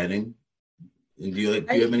that you're heading? And do you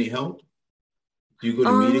have any help? Do you go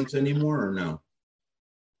to meetings anymore or no?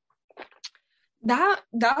 I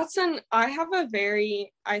have a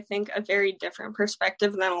very different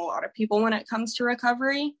perspective than a lot of people when it comes to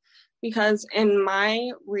recovery, because in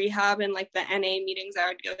my rehab and like the NA meetings I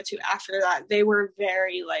would go to after that, they were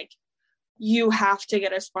very like, you have to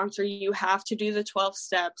get a sponsor, you have to do the 12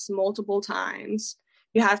 steps multiple times,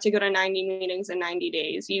 you have to go to 90 meetings in 90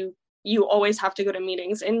 days, you always have to go to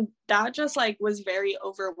meetings. And that just like was very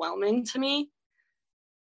overwhelming to me.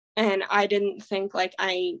 And I didn't think like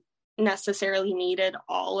I necessarily needed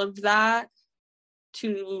all of that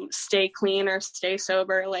to stay clean or stay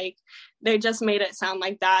sober. Like they just made it sound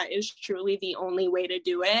like that is truly the only way to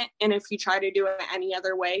do it. And if you try to do it any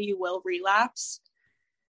other way, you will relapse.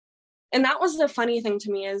 And that was the funny thing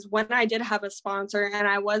to me, is when I did have a sponsor and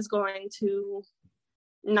I was going to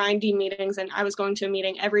 90 meetings and I was going to a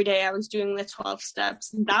meeting every day, I was doing the 12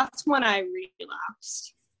 steps. That's when I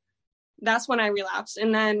relapsed.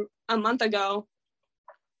 And then a month ago,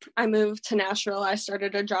 I moved to Nashville. I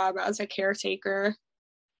started a job as a caretaker.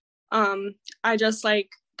 I just like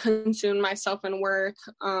consumed myself in work.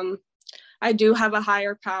 I do have a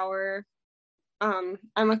higher power. I'm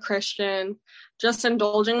a Christian. Just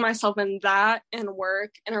indulging myself in that and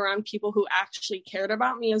work and around people who actually cared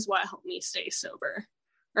about me is what helped me stay sober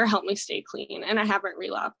or helped me stay clean. And I haven't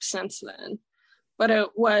relapsed since then. But it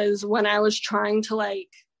was when I was trying to like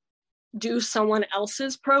do someone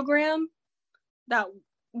else's program that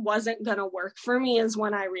wasn't going to work for me is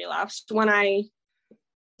when I relapsed. When I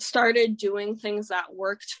started doing things that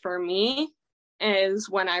worked for me is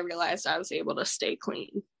when I realized I was able to stay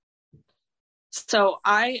clean. So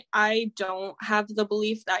I don't have the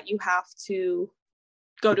belief that you have to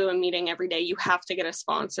go to a meeting every day. You have to get a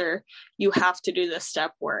sponsor. You have to do the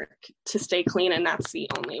step work to stay clean, and that's the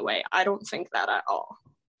only way. I don't think that at all.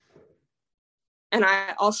 And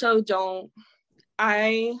I also don't,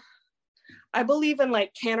 I believe in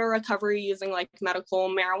like canna recovery, using like medical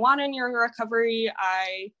marijuana in your recovery.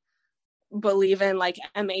 I believe in like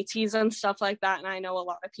MATs and stuff like that, and I know a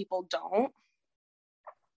lot of people don't.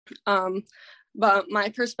 But my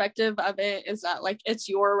perspective of it is that like it's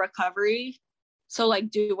your recovery. So like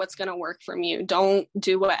do what's going to work for you. Don't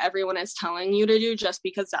do what everyone is telling you to do just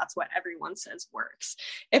because that's what everyone says works.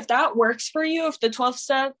 If that works for you, if the 12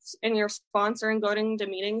 steps and your sponsor and going to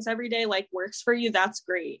meetings every day like works for you, that's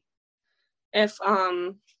great. If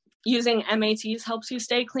using MATs helps you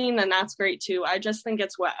stay clean, then that's great too. I just think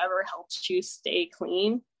it's whatever helps you stay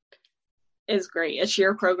clean is great. It's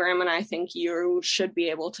your program, and I think you should be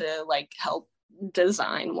able to like help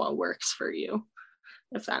design what works for you,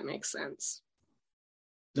 if that makes sense.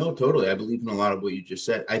 No, totally. I believe in a lot of what you just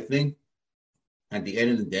said. I think at the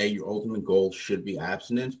end of the day, your ultimate goal should be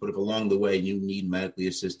abstinence, but if along the way you need medically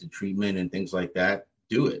assisted treatment and things like that,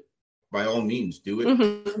 do it. By all means, do it.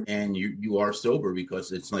 Mm-hmm. And you are sober,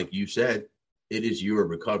 because it's like you said, it is your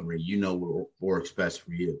recovery. You know what works best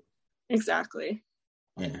for you. Exactly.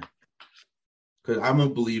 Yeah. Because I'm a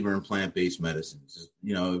believer in plant-based medicines.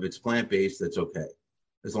 You know, if it's plant-based, that's okay,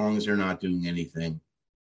 as long as you're not doing anything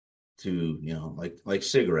to, you know, like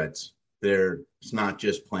cigarettes. It's not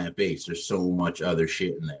just plant-based. There's so much other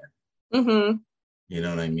shit in there. Mm-hmm. You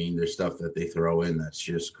know what I mean? There's stuff that they throw in that's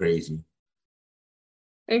just crazy.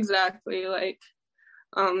 Exactly. Like,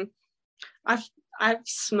 I've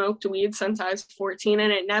smoked weed since I was 14,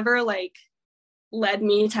 and it never like led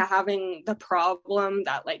me to having the problem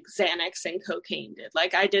that like Xanax and cocaine did.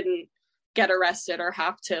 Like, I didn't get arrested or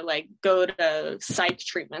have to like go to psych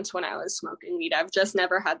treatments when I was smoking weed. I've just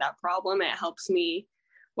never had that problem. It helps me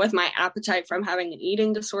with my appetite from having an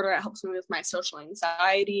eating disorder. It helps me with my social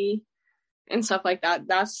anxiety and stuff like that.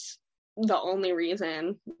 That's the only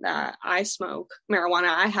reason that I smoke marijuana.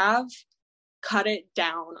 I have cut it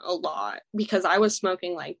down a lot because I was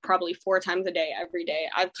smoking like probably 4 times a day every day.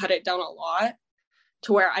 I've cut it down a lot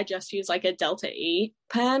to where I just use like a Delta 8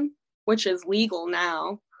 pen, which is legal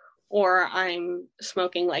now, or I'm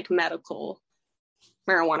smoking like medical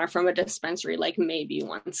marijuana from a dispensary like maybe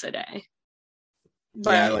once a day.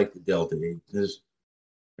 But yeah, I like the Delta 8 because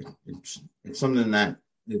it's something that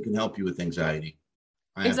it can help you with anxiety.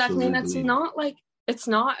 Exactly, and it's not like, it's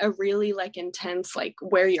not a really like intense like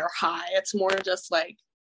where you're high. It's more just like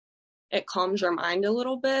it calms your mind a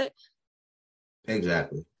little bit.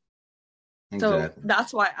 Exactly. So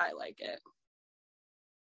that's why I like it.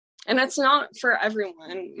 And it's not for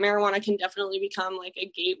everyone. Marijuana can definitely become like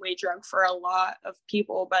a gateway drug for a lot of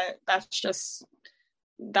people, but that's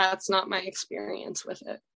not my experience with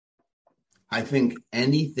it. I think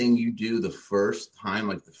anything you do the first time,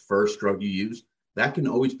 like the first drug you use, that can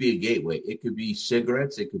always be a gateway. It could be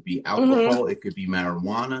cigarettes, it could be alcohol, it could be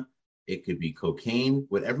marijuana, it could be cocaine.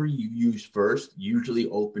 Whatever you use first usually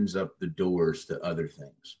opens up the doors to other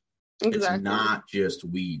things. Exactly. It's not just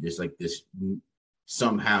weed. It's like this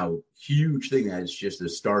somehow huge thing that is just a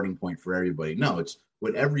starting point for everybody. No, it's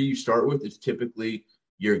whatever you start with, it's typically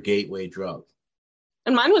your gateway drug.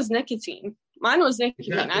 And mine was nicotine.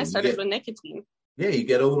 Exactly. I started with nicotine. Yeah, you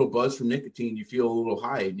get a little buzz from nicotine, you feel a little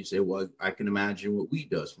high, and you say, well, I can imagine what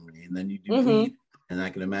weed does for me. And then you do weed, and I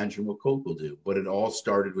can imagine what coke will do. But it all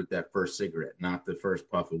started with that first cigarette, not the first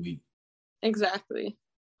puff of weed. Exactly.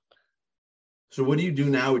 So what do you do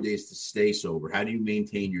nowadays to stay sober? How do you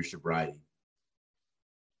maintain your sobriety?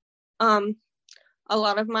 A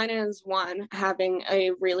lot of mine is, one, having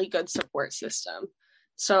a really good support system.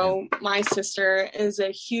 So my sister is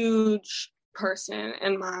a huge person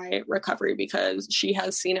in my recovery because she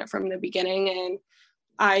has seen it from the beginning, and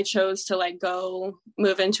I chose to like go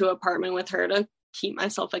move into an apartment with her to keep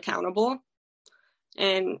myself accountable.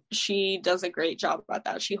 And she does a great job at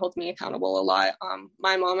that. She holds me accountable a lot.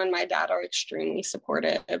 My mom and my dad are extremely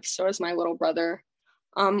supportive. So is my little brother.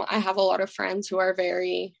 I have a lot of friends who are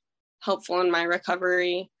very helpful in my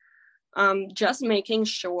recovery. Just making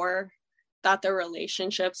sure that the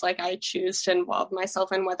relationships like I choose to involve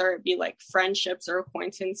myself in, whether it be like friendships or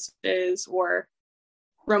acquaintances or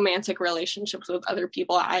romantic relationships with other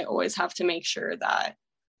people, I always have to make sure that,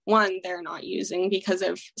 one, they're not using, because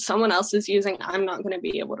if someone else is using, I'm not going to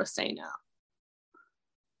be able to say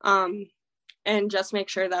no. And just make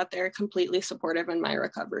sure that they're completely supportive in my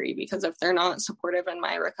recovery, because if they're not supportive in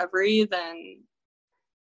my recovery, then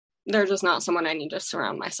they're just not someone I need to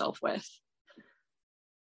surround myself with.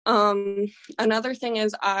 Another thing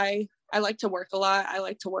is I like to work a lot. I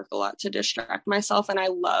like to work a lot to distract myself, and I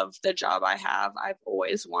love the job I have. I've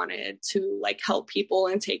always wanted to like help people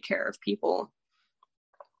and take care of people.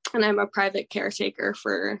 And I'm a private caretaker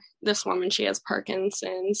for this woman. She has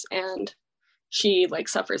Parkinson's, and she like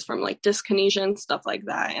suffers from like dyskinesia and stuff like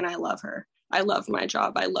that. And I love her. I love my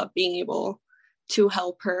job. I love being able to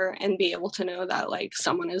help her and be able to know that like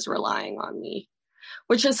someone is relying on me,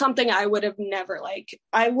 which is something I would have never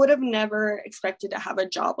expected to have a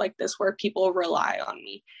job like this where people rely on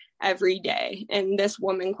me every day. And this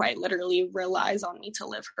woman quite literally relies on me to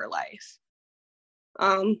live her life.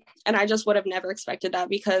 And I just would have never expected that,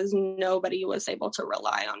 because nobody was able to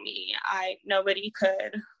rely on me. Nobody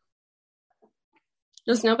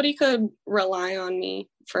could rely on me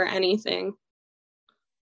for anything.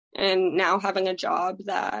 And now having a job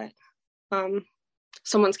that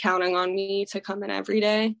someone's counting on me to come in every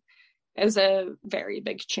day is a very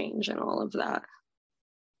big change in all of that.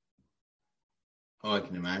 Oh, I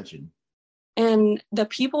can imagine. And the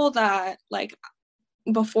people that like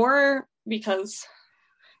before, because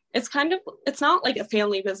it's not like a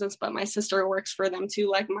family business, but my sister works for them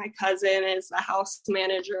too. Like my cousin is the house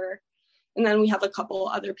manager. And then we have a couple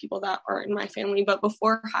other people that aren't in my family. But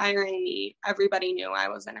before hiring me, everybody knew I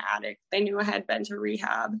was an addict. They knew I had been to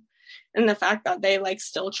rehab. And the fact that they like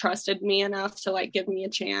still trusted me enough to like give me a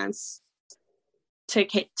chance to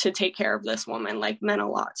take care of this woman like meant a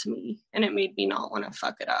lot to me. And it made me not want to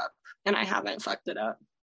fuck it up. And I haven't fucked it up.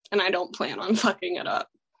 And I don't plan on fucking it up.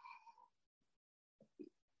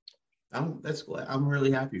 That's glad. I'm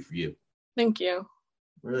really happy for you. Thank you.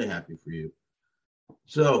 Really happy for you.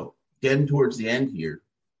 So, getting towards the end here,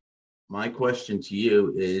 my question to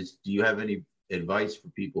you is, do you have any advice for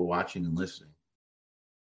people watching and listening?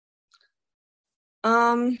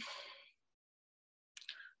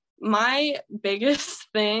 My biggest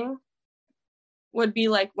thing would be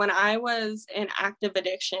like when I was in active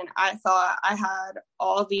addiction, I thought I had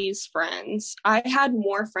all these friends. I had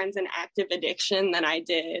more friends in active addiction than I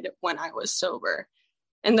did when I was sober.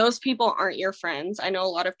 And those people aren't your friends. I know a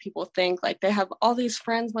lot of people think like they have all these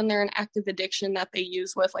friends when they're in active addiction that they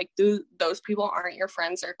use with, like, those people aren't your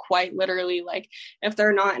friends. They're quite literally, like, if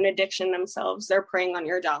they're not in addiction themselves, they're preying on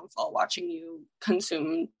your downfall, watching you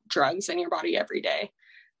consume drugs in your body every day.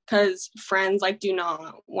 Because friends, like, do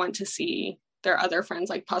not want to see their other friends,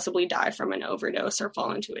 like, possibly die from an overdose or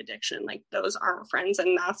fall into addiction. Like, those aren't friends.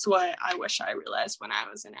 And that's what I wish I realized when I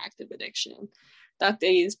was in active addiction, that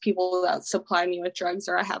these people that supply me with drugs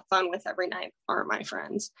or I have fun with every night aren't my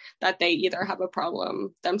friends, that they either have a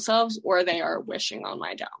problem themselves or they are wishing on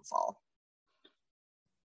my downfall.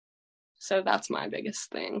 So that's my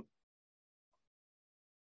biggest thing.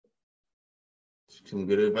 Some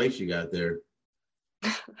good advice you got there.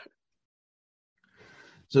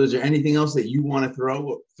 So is there anything else that you want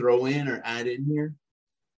to throw in or add in here?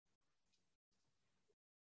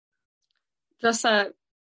 Just that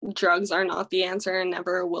drugs are not the answer and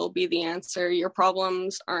never will be the answer. Your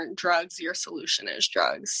problems aren't drugs. Your solution is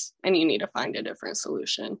drugs. And you need to find a different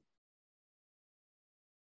solution.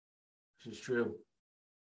 This is true.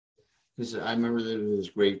 Because I remember there was this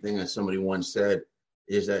great thing that somebody once said,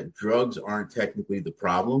 is that drugs aren't technically the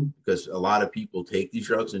problem, because a lot of people take these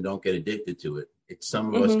drugs and don't get addicted to it. It's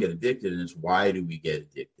some of us get addicted, and it's why do we get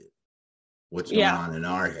addicted? What's going on in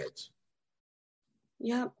our heads?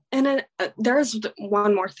 Yeah. And there's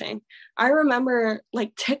one more thing. I remember,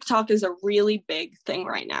 like, TikTok is a really big thing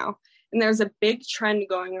right now. And there's a big trend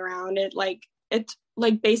going around it. It's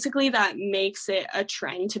like basically that makes it a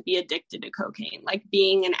trend to be addicted to cocaine. Like,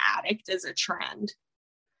 being an addict is a trend.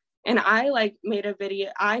 And I made a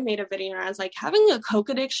video and I was like, having a coke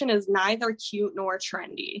addiction is neither cute nor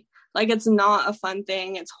trendy. Like, it's not a fun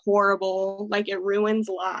thing. It's horrible. Like, it ruins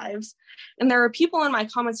lives. And there are people in my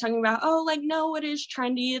comments talking about, oh, like, no, it is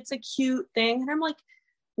trendy. It's a cute thing. And I'm like,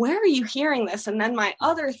 where are you hearing this? And then my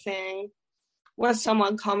other thing was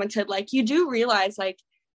someone commented, like, you do realize, like,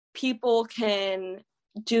 people can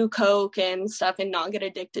do coke and stuff and not get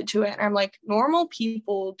addicted to it. And I'm like, normal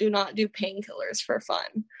people do not do painkillers for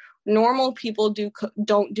fun. Normal people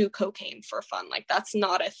don't do cocaine for fun. Like, that's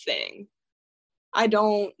not a thing. I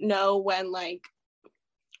don't know when, like,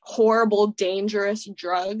 horrible, dangerous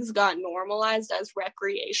drugs got normalized as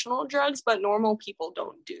recreational drugs, but normal people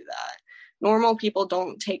don't do that. Normal people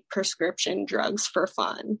don't take prescription drugs for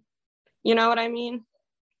fun. You know what I mean?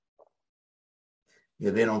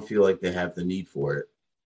 Yeah, they don't feel like they have the need for it.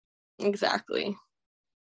 Exactly.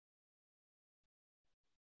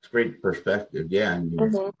 It's great perspective. Yeah.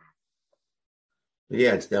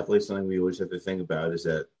 Yeah, it's definitely something we always have to think about, is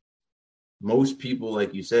that most people,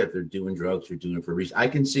 like you said, if they're doing drugs, they're doing it for a reason. I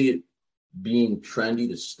can see it being trendy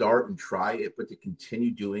to start and try it, but to continue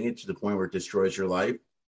doing it to the point where it destroys your life,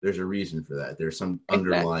 there's a reason for that. There's some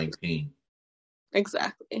underlying pain.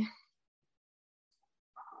 Exactly.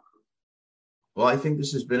 Well, I think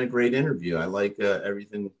this has been a great interview. I like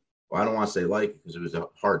everything. Well, I don't want to say like it because it was a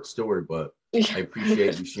hard story, but I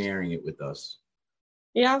appreciate you sharing it with us.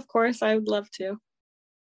 Yeah, of course. I would love to.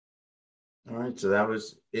 All right. So that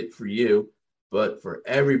was it for you. But for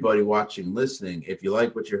everybody watching and listening, if you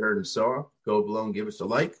like what you heard and saw, go below and give us a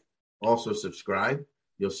like. Also subscribe.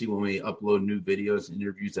 You'll see when we upload new videos and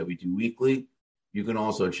interviews that we do weekly. You can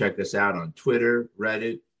also check us out on Twitter,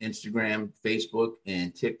 Reddit, Instagram, Facebook,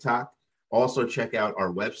 and TikTok. Also check out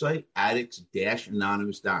our website,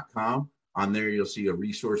 addicts-anonymous.com. On there, you'll see a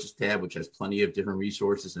resources tab, which has plenty of different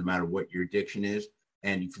resources, no matter what your addiction is.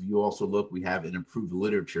 And if you also look, we have an improved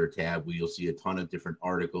literature tab where you'll see a ton of different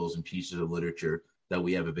articles and pieces of literature that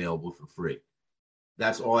we have available for free.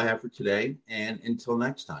 That's all I have for today. And until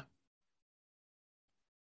next time.